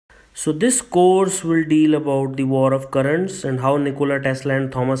So this course will deal about the war of currents and how Nikola Tesla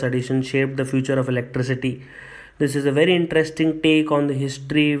and Thomas Edison shaped the future of electricity. This is a very interesting take on the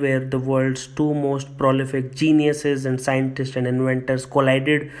history where the world's two most prolific geniuses and scientists and inventors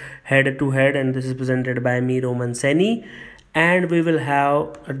collided head to head, and this is presented by me, Roman Saini, and we will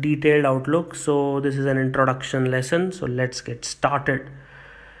have a detailed outlook. So this is an introduction lesson, so let's get started.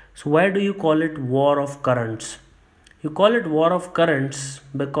 So why do you call it war of currents? You call it war of currents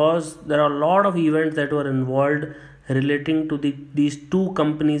because there are a lot of events that were involved relating to these two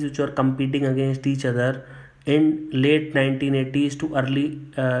companies which were competing against each other in late 1880s to early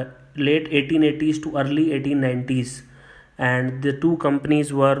 1890s. And the two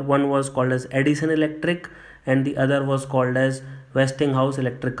companies were, one was called as Edison Electric and the other was called as Westinghouse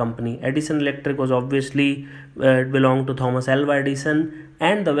Electric Company. Edison Electric was obviously belonged to Thomas Alva Edison,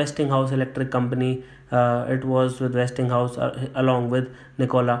 and the Westinghouse Electric Company, it was with Westinghouse along with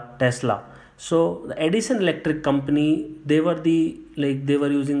Nikola Tesla. So the Edison Electric Company, they were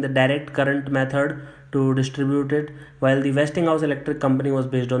using the direct current method to distribute it, while the Westinghouse Electric Company was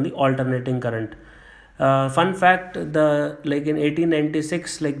based on the alternating current. Fun fact, in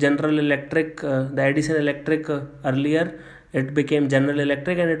 1896, General Electric, the Edison Electric, earlier it became General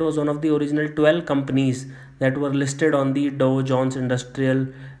Electric, and it was one of the original 12 companies that were listed on the Dow Jones Industrial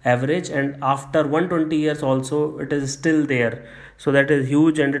Average, and after 120 years also it is still there. So that is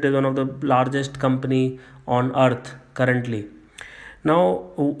huge, and it is one of the largest company on earth currently.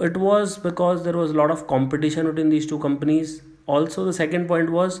 Now it was because there was a lot of competition between these two companies. Also the second point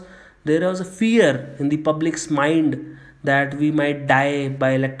was there was a fear in the public's mind that we might die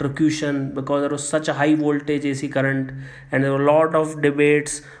by electrocution because there was such a high voltage AC current, and there were a lot of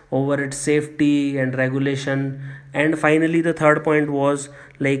debates over its safety and regulation. And finally the third point was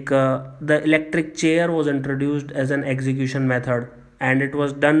the electric chair was introduced as an execution method, and it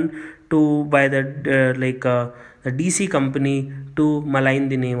was done by the DC company to malign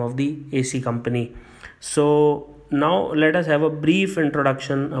the name of the AC company. So now let us have a brief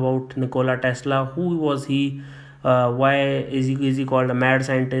introduction about Nikola Tesla. Who was he? Why is he called a mad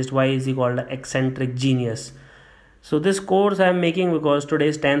scientist? Why is he called an eccentric genius? So this course I am making because today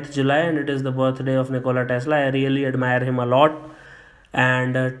is 10th July and it is the birthday of Nikola Tesla. I really admire him a lot.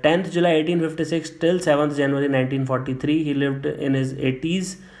 And 10th July 1856 till 7th January 1943, he lived in his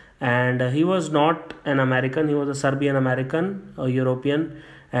 80s, and he was not an American, he was a Serbian American, a European,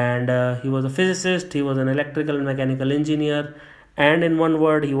 and he was a physicist, he was an electrical and mechanical engineer, and in one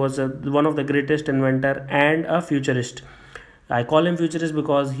word, he was one of the greatest inventor and a futurist. I call him futurist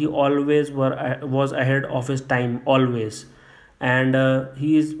because he always was ahead of his time, always. And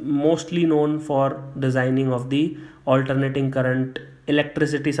he is mostly known for designing of the alternating current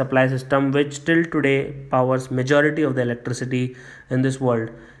electricity supply system, which till today powers majority of the electricity in this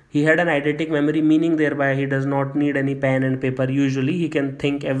world. He had an eidetic memory, meaning thereby he does not need any pen and paper. Usually he can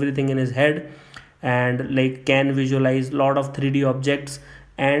think everything in his head, and can visualize lot of 3D objects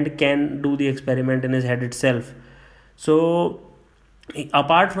and can do the experiment in his head itself. So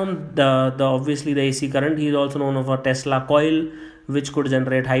apart from the obviously the AC current, he is also known for Tesla coil, which could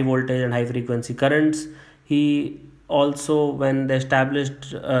generate high voltage and high frequency currents. He also, when they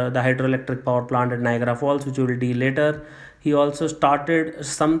established the hydroelectric power plant at Niagara Falls, which we will deal later, he also started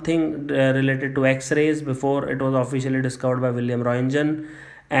something related to X-rays before it was officially discovered by William Roentgen.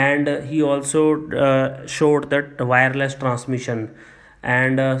 And he also showed that wireless transmission,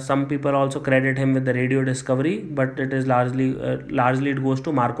 and some people also credit him with the radio discovery, but it is largely it goes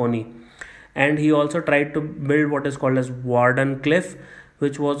to Marconi. And he also tried to build what is called as Warden Cliff,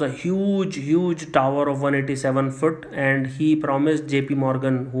 which was a huge tower of 187 foot, and he promised JP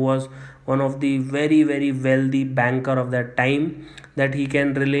Morgan, who was one of the very wealthy banker of that time, that he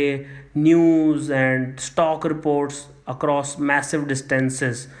can relay news and stock reports across massive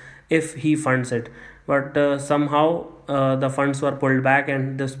distances if he funds it. But somehow the funds were pulled back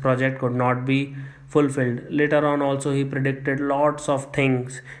and this project could not be fulfilled. Later on also he predicted lots of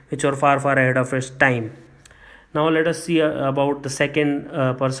things which were far ahead of his time. Now let us see about the second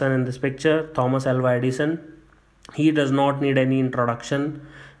person in this picture, Thomas Alva Edison. He does not need any introduction.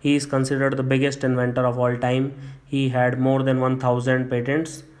 He is considered the biggest inventor of all time. He had more than 1000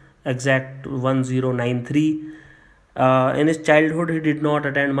 patents, exact 1093. In his childhood, he did not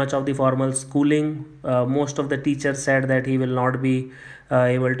attend much of the formal schooling. Most of the teachers said that he will not be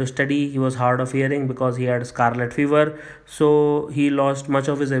able to study. He was hard of hearing because he had scarlet fever, so he lost much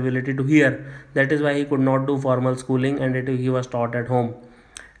of his ability to hear. That is why he could not do formal schooling, and he was taught at home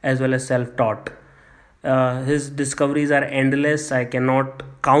as well as self-taught. His discoveries are endless. I cannot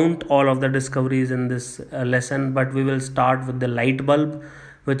count all of the discoveries in this lesson, but we will start with the light bulb,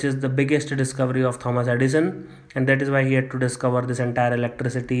 which is the biggest discovery of Thomas Edison, and that is why he had to discover this entire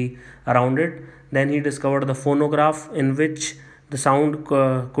electricity around it. Then he discovered the phonograph, in which the sound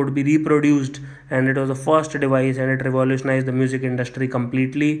could be reproduced, and it was the first device, and it revolutionized the music industry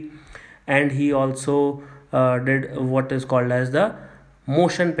completely. And he also did what is called as the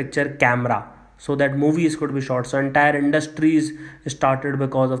motion picture camera, so that movies could be shot. So entire industries started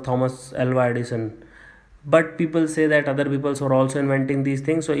because of Thomas Alva Edison. But people say that other people were also inventing these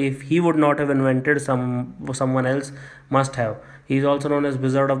things, so if he would not have invented, someone else must have. He is also known as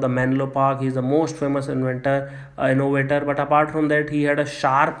Wizard of the Menlo Park. He is the most famous innovator. But apart from that, he had a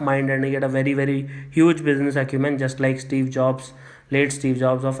sharp mind, and he had a very, very huge business acumen, just like late Steve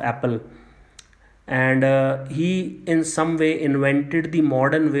Jobs of Apple. And he in some way invented the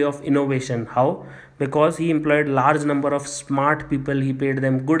modern way of innovation. How? Because he employed large number of smart people, he paid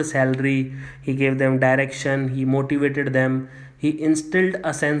them good salary, he gave them direction, he motivated them, he instilled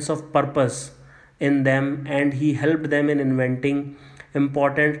a sense of purpose in them, and he helped them in inventing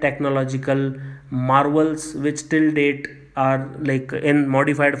important technological marvels which till date are like in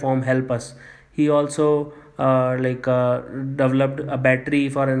modified form help us. He also developed a battery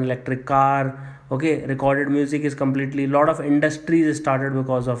for an electric car. Okay, recorded music is completely, lot of industries started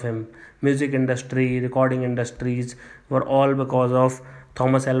because of him. Music industry, recording industries were all because of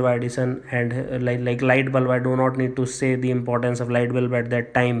Thomas Alva Edison. And like Lightbulb, I do not need to say the importance of Lightbulb at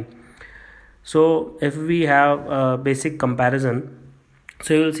that time. So if we have a basic comparison,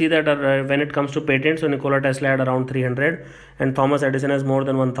 so you will see that when it comes to patents, so Nikola Tesla had around 300 and Thomas Edison has more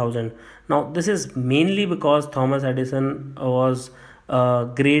than 1000. Now this is mainly because Thomas Edison was a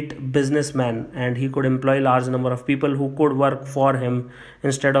great businessman, and he could employ large number of people who could work for him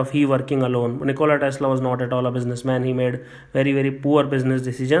instead of he working alone. Nikola Tesla was not at all a businessman. He made very, very poor business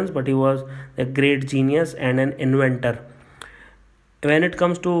decisions, but he was a great genius and an inventor. When it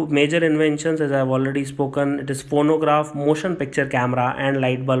comes to major inventions, as I have already spoken, it is phonograph, motion picture camera, and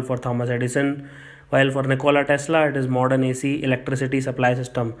light bulb for Thomas Edison. While for Nikola Tesla, it is modern AC electricity supply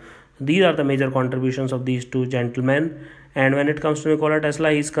system. These are the major contributions of these two gentlemen. And when it comes to Nikola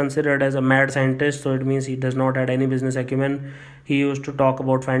Tesla, he is considered as a mad scientist, so it means he does not have any business acumen. He used to talk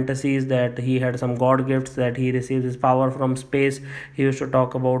about fantasies, that he had some god gifts, that he received his power from space. He used to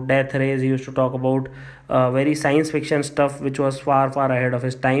talk about death rays. He used to talk about very science fiction stuff, which was far, far ahead of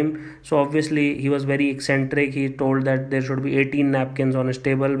his time. So obviously he was very eccentric. He told that there should be 18 napkins on his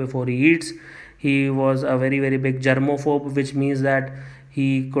table before he eats. He was a very, very big germophobe, which means that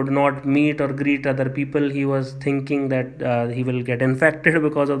he could not meet or greet other people. He was thinking that he will get infected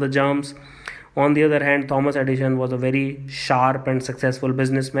because of the germs. On the other hand, Thomas Edison was a very sharp and successful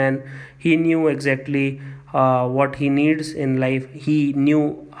businessman. He knew exactly what he needs in life. He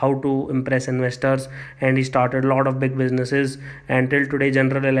knew how to impress investors, and he started a lot of big businesses. And till today,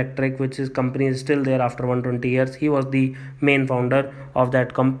 General Electric, which is company, is still there after 120 years. He was the main founder of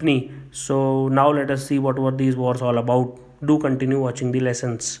that company. So now let us see what were these wars all about. Do continue watching the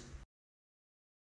lessons.